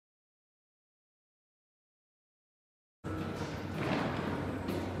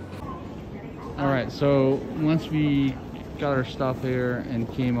All right, so once we got our stuff here and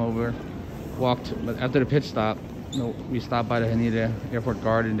came over, walked, but after the pit stop, we stopped by the Haneda Airport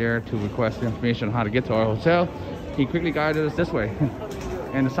garden there to request information on how to get to our hotel. He quickly guided us this way,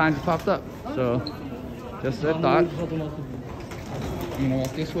 and the sign just popped up. So, just a thought. I'm gonna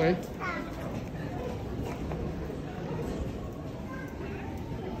walk this way.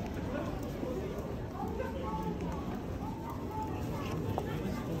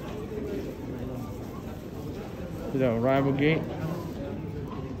 To the arrival gate,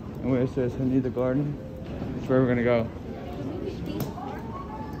 and where it says Haneda Garden, that's where we're gonna go.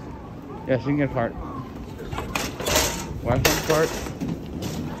 Yes, you can get a cart. Wi-Fi cart.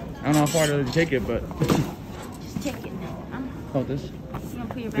 I don't know how far to take it, but just take it now. hold this. You want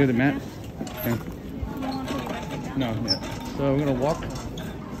to put your Do the backpack mat. down? Yeah. You don't want to put your backpack down? No, yeah. So we're gonna walk.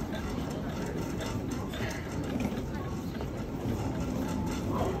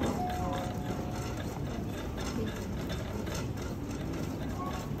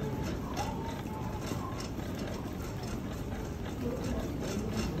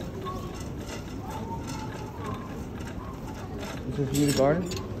 Is this Haneda Garden?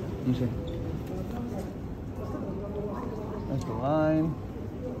 Let me see. That's the line.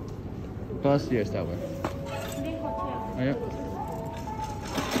 Bus, yes, that way. Oh, yeah.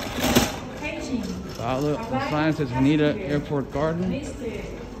 The outlet, the sign says Haneda Airport Garden.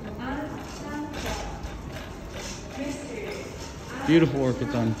 Beautiful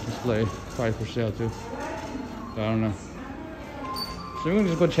orchids on display. Probably for sale too. But I don't know. So we're gonna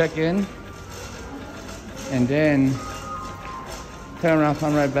just go check in and then turn around,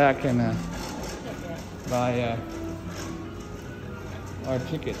 come right back and buy our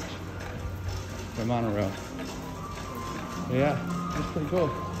ticket for monorail. So yeah, that's pretty cool.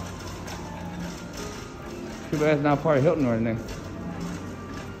 Too bad it's not part of Hilton or anything.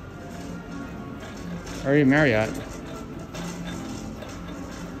 Or even Marriott.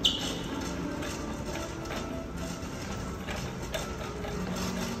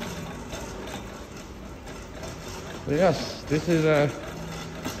 But yes, this is an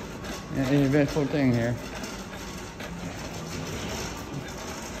eventful thing here.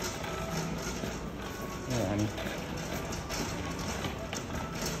 Yeah, honey.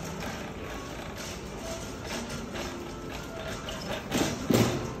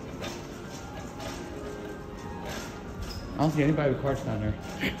 I don't see anybody with carts down there.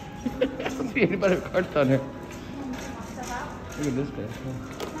 I don't see anybody with carts down there. Look at this guy.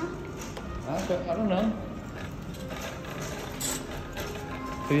 I don't know.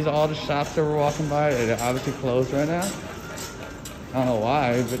 These are all the shops that we're walking by. They're obviously closed right now. I don't know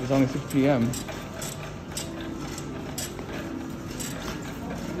why, but it's only 6 p.m.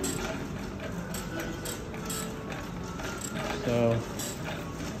 So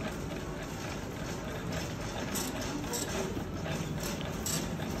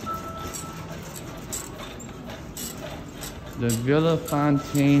the Villa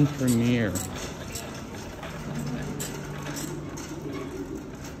Fontaine premiere.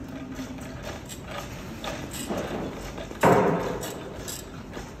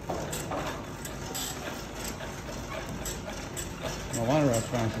 No wonder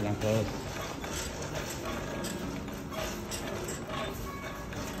restaurants are not closed.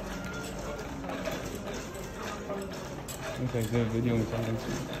 Looks like they're videoing something.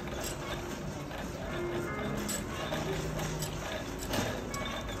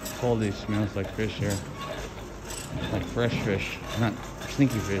 Holy, smells like fish here. Like fresh fish, not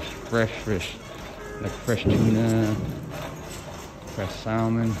stinky fish, fresh fish. Like fresh tuna, fresh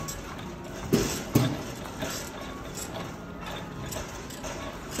salmon.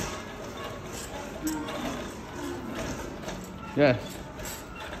 Yes.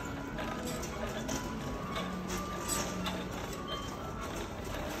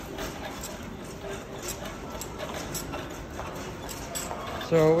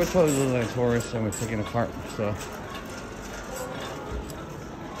 So we're totally looking like tourists and we're taking a cart, so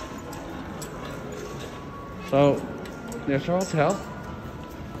there's our hotel.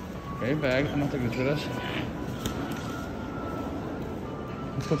 Okay, bag. I'm not taking this with us.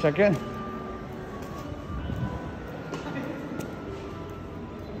 Let's go check in.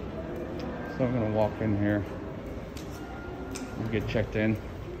 So I'm gonna walk in here and get checked in.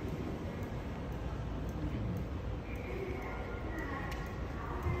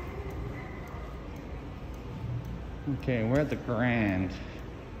 Okay, we're at the Grand.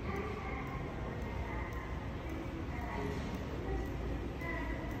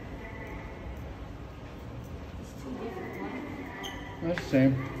 That's the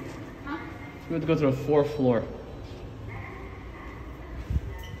same. Huh? We have to go to the 4th floor.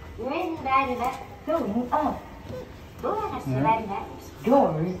 Going up.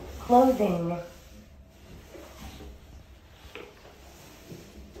 Doors closing.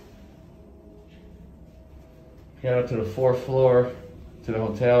 Got up to the 4th floor to the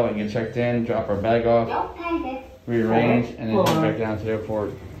hotel and get checked in, drop our bag off, rearrange, and then head back down to the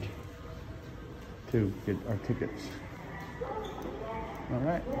airport to get our tickets.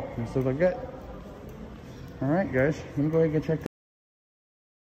 Alright, this looks like it. Alright guys, let me go ahead and get checked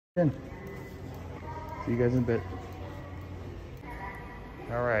in. See you guys in a bit.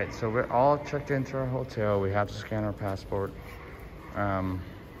 Alright, so we're all checked into our hotel. We have to scan our passport.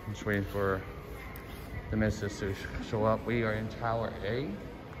 Just waiting for the missus to show up. We are in Tower A.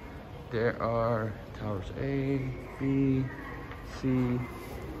 There are towers A, B, C,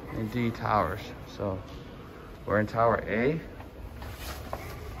 and D towers. So we're in Tower A.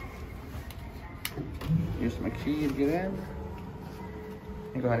 Here's my key to get in.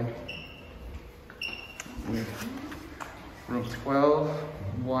 Here you go, honey. Room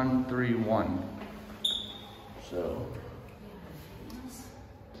 12131. So.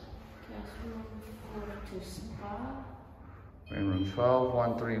 We're in room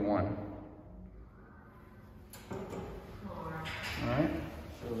 12131. Alright,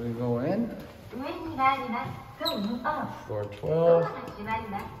 so we go in. Going up. Floor 12.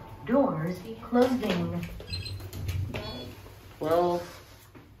 Doors closing. 12.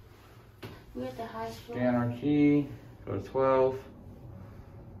 We're at the highest floor. Scan our key. Go to 12.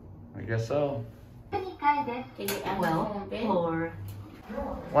 I guess so. Can you ask 12th floor.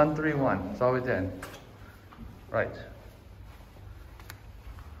 131. That's all we did. Right.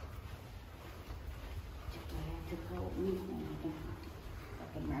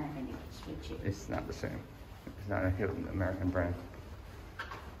 It's not the same. It's not a Hilton American brand.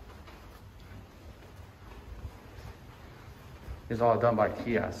 It's all done by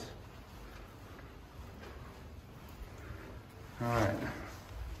kiosks. Alright.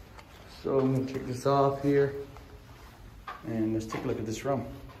 So I'm gonna take this off here and let's take a look at this room.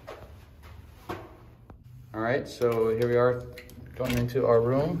 Alright, so here we are going into our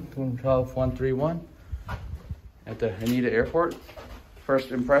room, room 12131 at the Haneda Airport.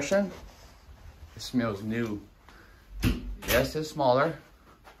 First impression, it smells new. Yes, it's smaller.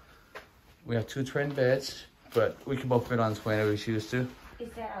 We have 2 twin beds, but we can both fit on this plane if we choose to.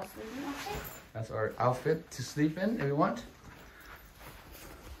 Is that our sleeping outfit? That's our outfit to sleep in if we want.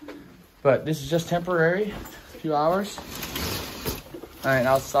 But this is just temporary, a few hours. All right,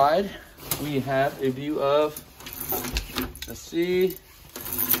 outside we have a view of the sea.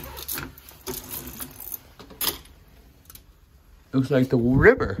 Looks like the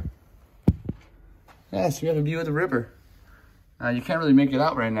river. Yes, we have a view of the river. You can't really make it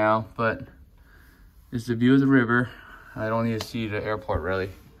out right now, but it's the view of the river. I don't need to see the airport really,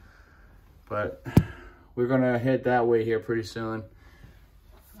 but we're gonna head that way here pretty soon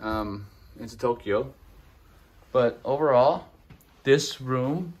into Tokyo. But overall, this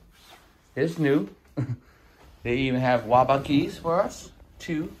room is new. They even have Waba keys for us,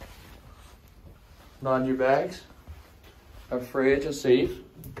 2. Laundry bags, a fridge, a safe.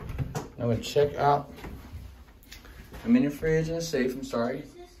 I'm gonna check out a mini fridge and a safe, I'm sorry.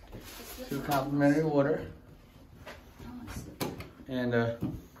 2 complimentary water. And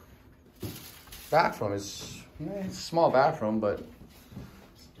bathroom is, it's a small bathroom, but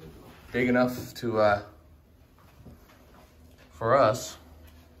big enough to, for us,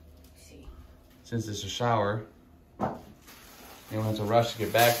 since it's a shower. You don't have to rush to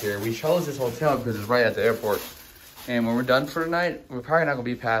get back here. We chose this hotel because it's right at the airport. And when we're done for the night, we're probably not gonna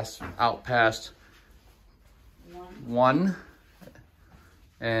be out past 1.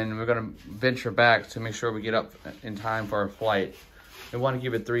 And we're gonna venture back to make sure we get up in time for our flight. We want to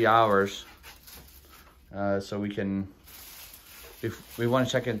give it 3 hours, so we can. We want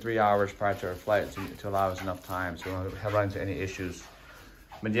to check in 3 hours prior to our flight to allow us enough time, so we don't have run into any issues.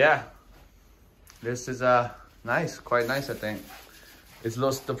 But yeah, this is nice, quite nice. I think it's a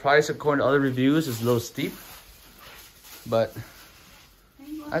little. The price, according to other reviews, is a little steep, but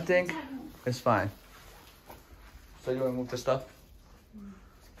I think it's fine. So you want to move the stuff?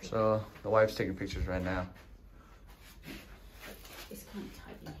 So the wife's taking pictures right now. It's kind of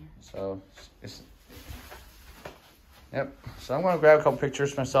tight in here. So it's, yep. So I'm gonna grab a couple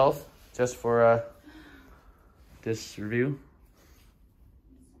pictures myself just for this review.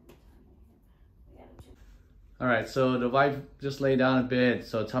 All right, so the wife just laid down in bed.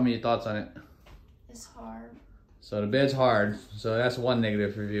 So tell me your thoughts on it. It's hard. So the bed's hard. So that's one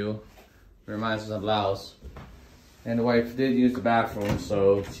negative review. It reminds us of Laos. And the wife did use the bathroom,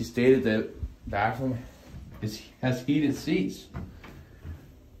 so she stated that the bathroom has heated seats.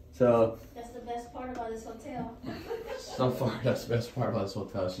 So That's the best part about this hotel. so far, that's the best part about this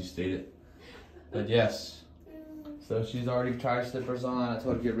hotel, she stated. But yes, so she's already tried slippers on. I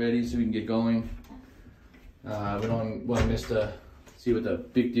told her to get ready so we can get going. We don't want to miss the, see what the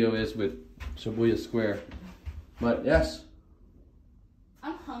big deal is with Shibuya Square. But yes.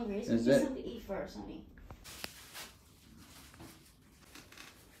 I'm hungry, so Is get it? something to eat first, honey.